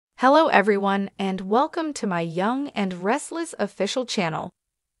Hello everyone and welcome to my Young and Restless official channel.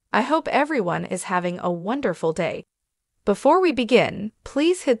 I hope everyone is having a wonderful day. Before we begin,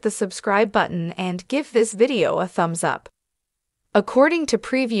 please hit the subscribe button and give this video a thumbs up. According to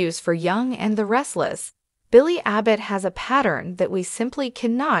previews for Young and the Restless, Billy Abbott has a pattern that we simply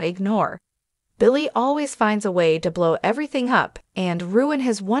cannot ignore. Billy always finds a way to blow everything up and ruin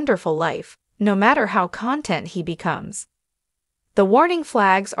his wonderful life, no matter how content he becomes. The warning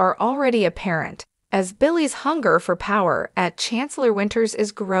flags are already apparent, as Billy's hunger for power at Chancellor Winters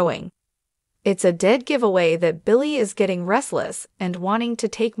is growing. It's a dead giveaway that Billy is getting restless and wanting to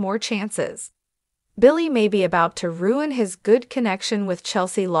take more chances. Billy may be about to ruin his good connection with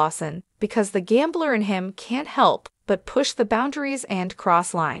Chelsea Lawson because the gambler in him can't help but push the boundaries and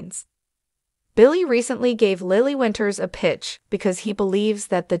cross lines. Billy recently gave Lily Winters a pitch because he believes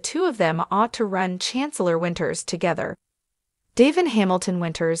that the two of them ought to run Chancellor Winters together. David Hamilton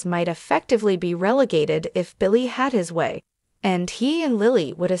Winters might effectively be relegated if Billy had his way, and he and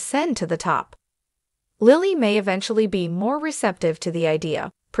Lily would ascend to the top. Lily may eventually be more receptive to the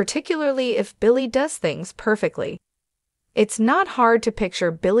idea, particularly if Billy does things perfectly. It's not hard to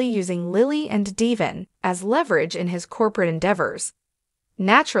picture Billy using Lily and Devin as leverage in his corporate endeavors.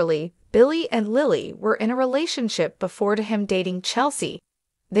 Naturally, Billy and Lily were in a relationship before to him dating Chelsea.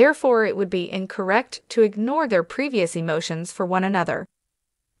 Therefore, it would be incorrect to ignore their previous emotions for one another.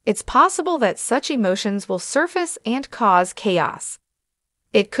 It's possible that such emotions will surface and cause chaos.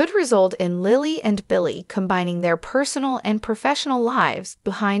 It could result in Lily and Billy combining their personal and professional lives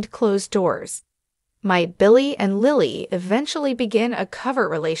behind closed doors. Might Billy and Lily eventually begin a covert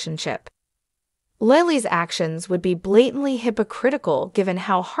relationship? Lily's actions would be blatantly hypocritical given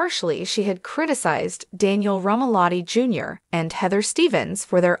how harshly she had criticized Daniel Romalotti Jr. and Heather Stevens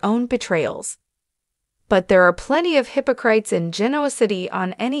for their own betrayals. But there are plenty of hypocrites in Genoa City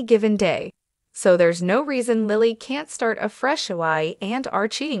on any given day, so there's no reason Lily can't start a fresh why and our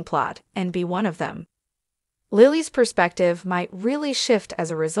cheating plot and be one of them. Lily's perspective might really shift as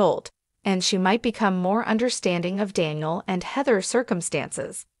a result, and she might become more understanding of Daniel and Heather's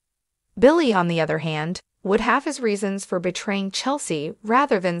circumstances. Billy, on the other hand, would have his reasons for betraying Chelsea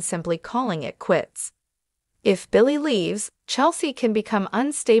rather than simply calling it quits. If Billy leaves, Chelsea can become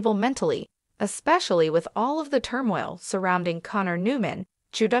unstable mentally, especially with all of the turmoil surrounding Connor Newman,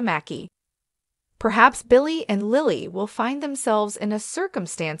 Judah Mackey. Perhaps Billy and Lily will find themselves in a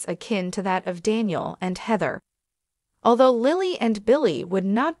circumstance akin to that of Daniel and Heather. Although Lily and Billy would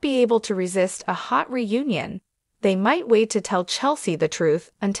not be able to resist a hot reunion, they might wait to tell Chelsea the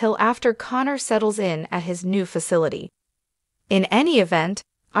truth until after Connor settles in at his new facility. In any event,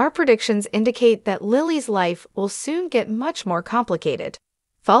 our predictions indicate that Lily's life will soon get much more complicated.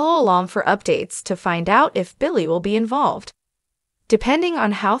 Follow along for updates to find out if Billy will be involved. Depending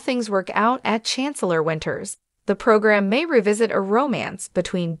on how things work out at Chancellor Winters, the program may revisit a romance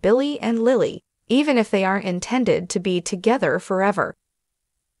between Billy and Lily, even if they aren't intended to be together forever.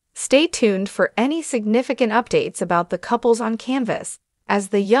 Stay tuned for any significant updates about the couples on Canvas, as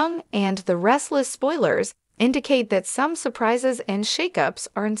the Young and the Restless spoilers indicate that some surprises and shakeups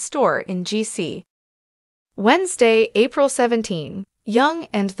are in store in GC. Wednesday, April 17, Young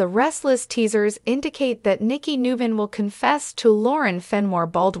and the Restless teasers indicate that Nikki Newman will confess to Lauren Fenmore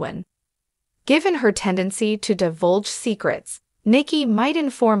Baldwin. Given her tendency to divulge secrets, Nikki might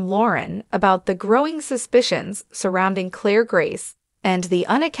inform Lauren about the growing suspicions surrounding Claire Grace and the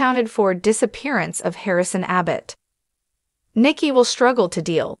unaccounted-for disappearance of Harrison Abbott. Nikki will struggle to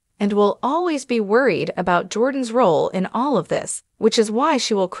deal and will always be worried about Jordan's role in all of this, which is why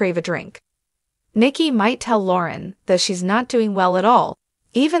she will crave a drink. Nikki might tell Lauren that she's not doing well at all,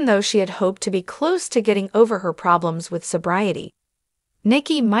 even though she had hoped to be close to getting over her problems with sobriety.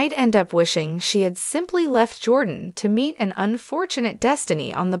 Nikki might end up wishing she had simply left Jordan to meet an unfortunate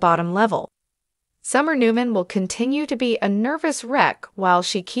destiny on the bottom level. Summer Newman will continue to be a nervous wreck while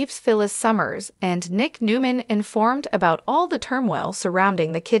she keeps Phyllis Summers and Nick Newman informed about all the turmoil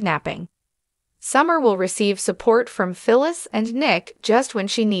surrounding the kidnapping. Summer will receive support from Phyllis and Nick just when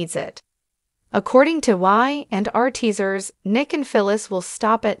she needs it. According to Y and R teasers, Nick and Phyllis will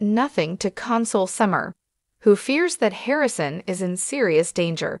stop at nothing to console Summer, who fears that Harrison is in serious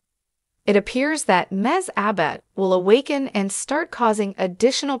danger. It appears that Mez Abbott will awaken and start causing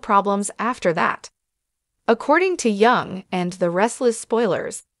additional problems after that. According to Young and the Restless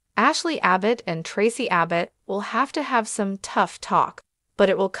spoilers, Ashley Abbott and Tracy Abbott will have to have some tough talk, but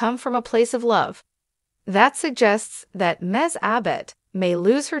it will come from a place of love. That suggests that Mez Abbott may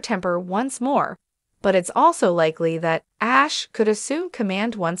lose her temper once more, but it's also likely that Ash could assume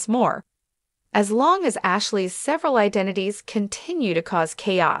command once more. As long as Ashley's several identities continue to cause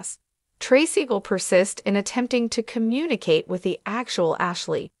chaos, Tracy will persist in attempting to communicate with the actual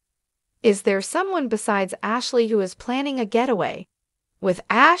Ashley. Is there someone besides Ashley who is planning a getaway? With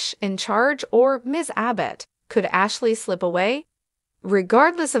Ash in charge or Ms. Abbott, could Ashley slip away?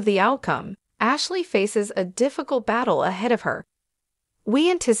 Regardless of the outcome, Ashley faces a difficult battle ahead of her.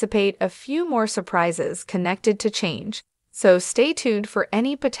 We anticipate a few more surprises connected to change, so stay tuned for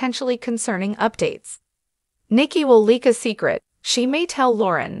any potentially concerning updates. Nikki will leak a secret. She may tell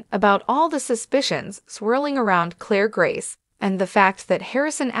Lauren about all the suspicions swirling around Claire Grace and the fact that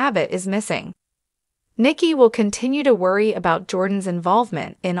Harrison Abbott is missing. Nikki will continue to worry about Jordan's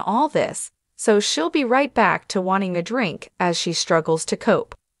involvement in all this, so she'll be right back to wanting a drink as she struggles to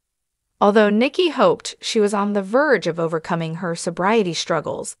cope. Although Nikki hoped she was on the verge of overcoming her sobriety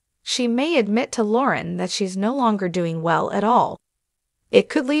struggles, she may admit to Lauren that she's no longer doing well at all. It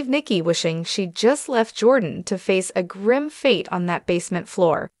could leave Nikki wishing she'd just left Jordan to face a grim fate on that basement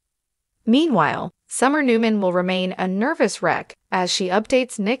floor. Meanwhile, Summer Newman will remain a nervous wreck as she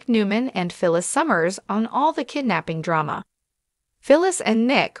updates Nick Newman and Phyllis Summers on all the kidnapping drama. Phyllis and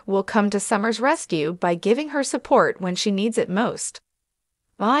Nick will come to Summer's rescue by giving her support when she needs it most.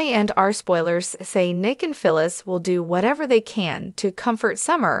 Our spoilers say Nick and Phyllis will do whatever they can to comfort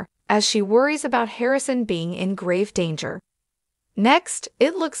Summer as she worries about Harrison being in grave danger. Next,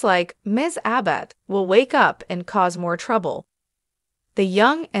 it looks like Ms. Abbott will wake up and cause more trouble. The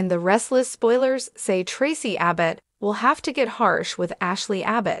Young and the Restless spoilers say Tracy Abbott will have to get harsh with Ashley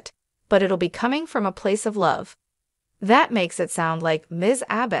Abbott, but it'll be coming from a place of love. That makes it sound like Ms.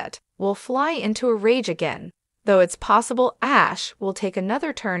 Abbott will fly into a rage again, though it's possible Ash will take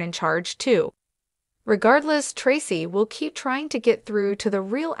another turn in charge too. Regardless, Tracy will keep trying to get through to the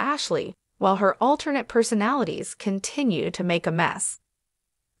real Ashley while her alternate personalities continue to make a mess.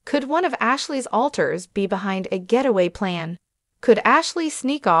 Could one of Ashley's alters be behind a getaway plan? Could Ashley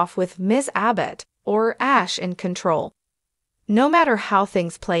sneak off with Ms. Abbott or Ash in control? No matter how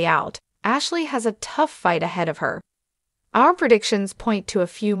things play out, Ashley has a tough fight ahead of her. Our predictions point to a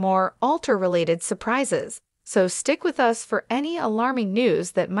few more alter-related surprises, so stick with us for any alarming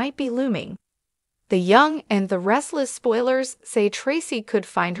news that might be looming. The Young and the Restless spoilers say Tracy could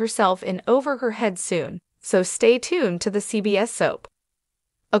find herself in over her head soon, so stay tuned to the CBS soap.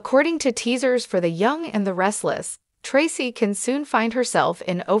 According to teasers for The Young and the Restless, Tracy can soon find herself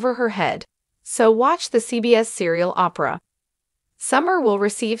in over her head, so watch the CBS serial opera. Summer will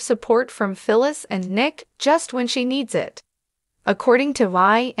receive support from Phyllis and Nick just when she needs it. According to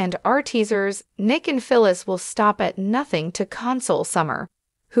Vi and our teasers, Nick and Phyllis will stop at nothing to console Summer,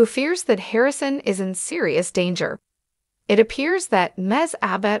 who fears that Harrison is in serious danger. It appears that Ms.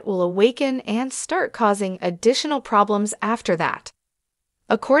 Abbott will awaken and start causing additional problems after that.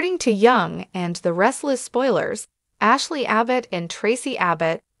 According to Young and the Restless spoilers, Ashley Abbott and Tracy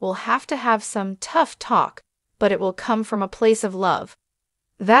Abbott will have to have some tough talk, but it will come from a place of love.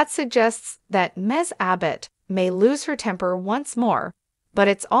 That suggests that Ms. Abbott may lose her temper once more, but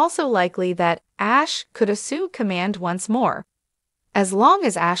it's also likely that Ash could assume command once more. As long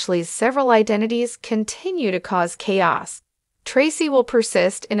as Ashley's several identities continue to cause chaos, Tracy will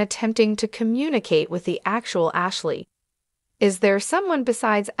persist in attempting to communicate with the actual Ashley. Is there someone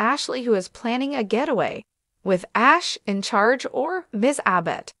besides Ashley who is planning a getaway? With Ash in charge or Ms.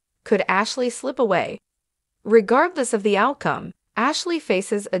 Abbott, could Ashley slip away? Regardless of the outcome, Ashley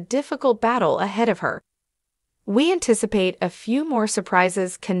faces a difficult battle ahead of her. We anticipate a few more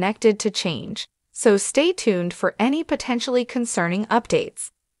surprises connected to change, so stay tuned for any potentially concerning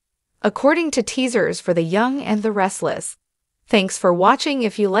updates. According to teasers for The Young and the Restless. Thanks for watching.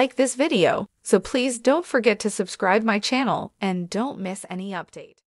 If you like this video, so please don't forget to subscribe my channel and don't miss any update.